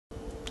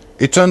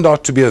It turned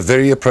out to be a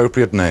very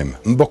appropriate name,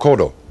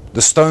 Mbokodo,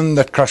 the stone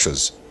that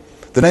crushes,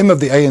 the name of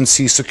the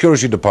ANC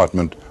security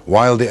department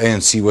while the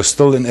ANC was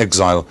still in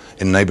exile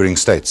in neighbouring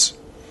states.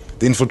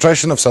 The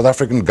infiltration of South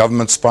African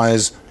government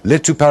spies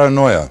led to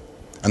paranoia,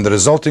 and the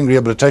resulting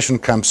rehabilitation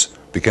camps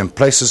became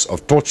places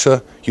of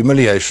torture,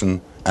 humiliation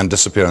and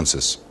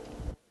disappearances.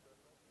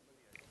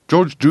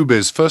 George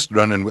Dube's first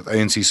run-in with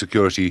ANC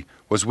security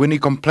was when he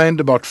complained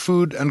about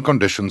food and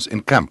conditions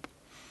in camp.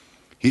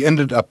 He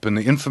ended up in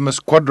the infamous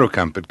Quatro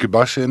camp at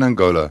Quibaxe in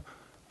Angola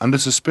under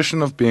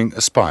suspicion of being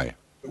a spy.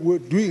 We're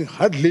doing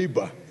hard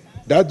labor,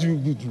 that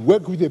you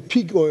work with a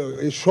pick or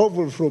a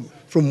shovel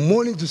from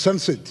morning to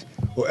sunset,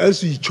 or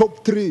else you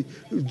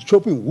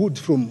chopping wood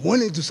from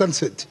morning to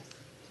sunset.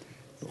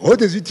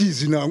 Hot as it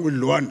is in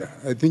Luanda,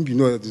 I think you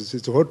know that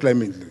it's a hot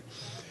climate.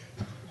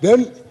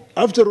 Then,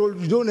 after all,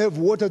 you don't have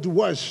water to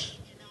wash.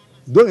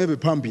 You don't have a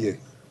pump here.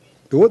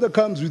 The water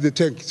comes with the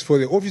tank. It's for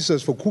the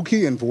officers, for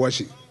cooking and for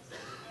washing.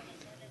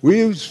 We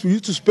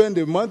used to spend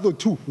a month or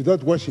two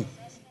without washing.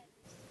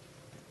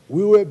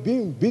 We were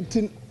being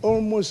beaten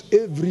almost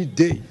every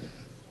day,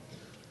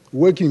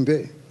 working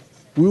there.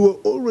 We were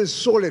always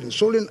swollen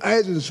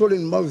eyes and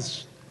swollen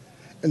mouths,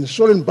 and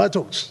swollen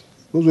buttocks.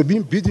 Because we were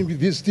being beaten with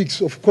these sticks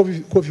of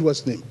coffee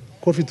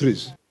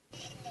trees.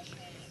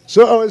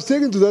 So I was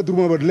taken to that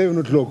room about 11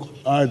 o'clock.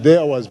 There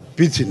I was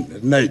beaten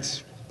at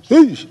night.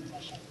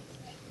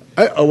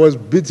 I was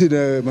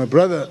beaten, my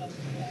brother.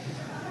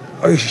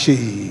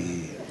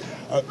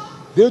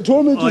 They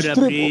told me to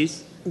strip.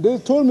 They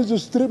told me to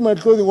strip my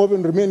clothing off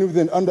and remain with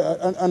an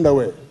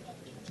underwear.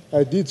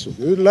 I did so.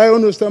 They would lie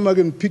on your stomach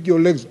and pick your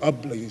legs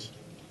up like this.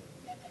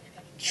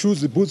 Shoes,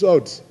 the boots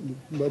out,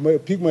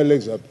 pick my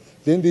legs up.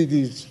 Then they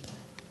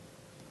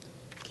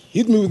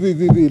hit me with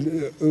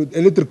the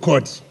electric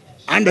cord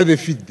under the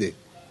feet there.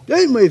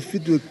 Then my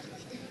feet were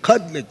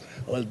cut like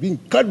I was being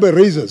cut by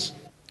razors.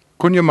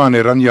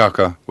 Kunyamane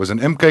Ranyaka was an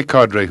MK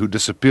cadre who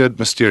disappeared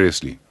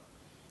mysteriously.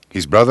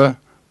 His brother,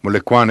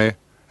 Molekwane,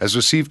 has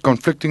received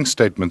conflicting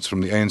statements from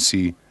the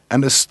ANC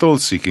and is still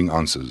seeking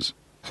answers.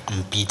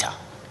 I'm bitter,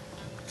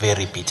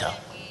 very bitter.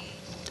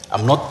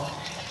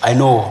 I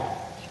know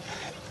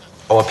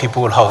our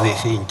people, how they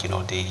think,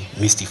 they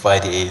mystify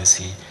the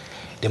ANC.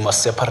 They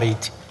must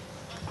separate,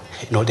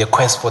 the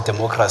quest for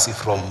democracy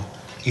from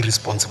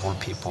irresponsible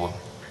people.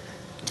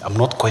 I'm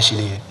not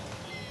questioning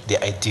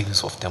the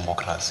ideals of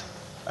democracy.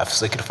 I've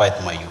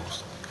sacrificed my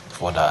youth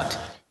for that.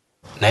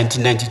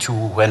 1992,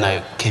 when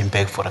I came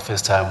back for the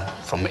first time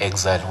from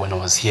exile, when I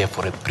was here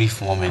for a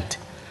brief moment,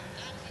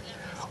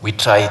 we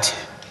tried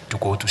to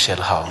go to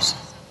Shell House.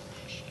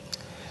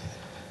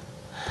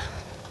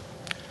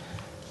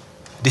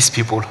 These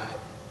people,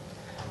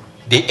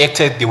 they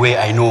acted the way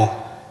I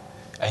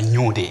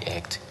knew they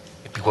act,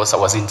 because I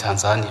was in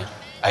Tanzania.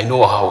 I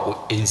know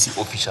how ANC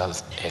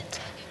officials act.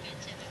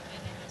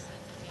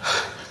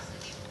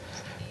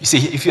 You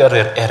see, if you are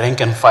a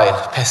rank and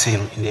file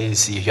person in the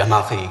ANC, you're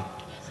nothing.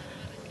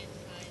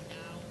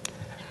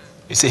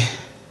 You see,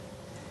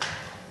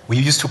 we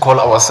used to call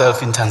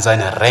ourselves in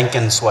Tanzania rank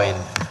and swine.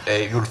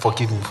 You'll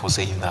forgive me for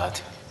saying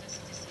that.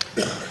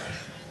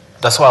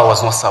 That's why I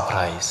was not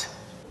surprised.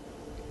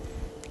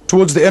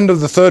 Towards the end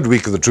of the third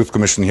week of the Truth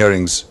Commission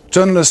hearings,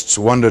 journalists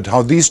wondered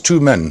how these two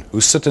men,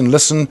 who sit and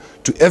listen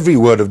to every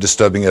word of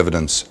disturbing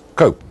evidence,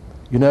 cope.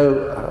 You know,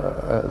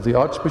 the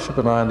Archbishop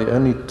and I are the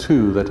only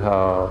two that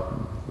are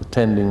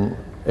attending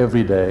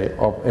every day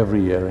of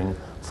every hearing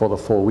for the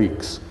 4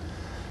 weeks.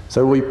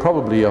 So we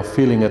probably are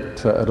feeling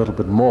it a little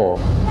bit more.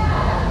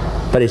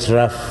 But it's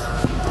rough.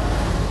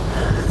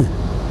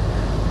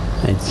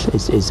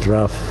 It's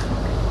rough.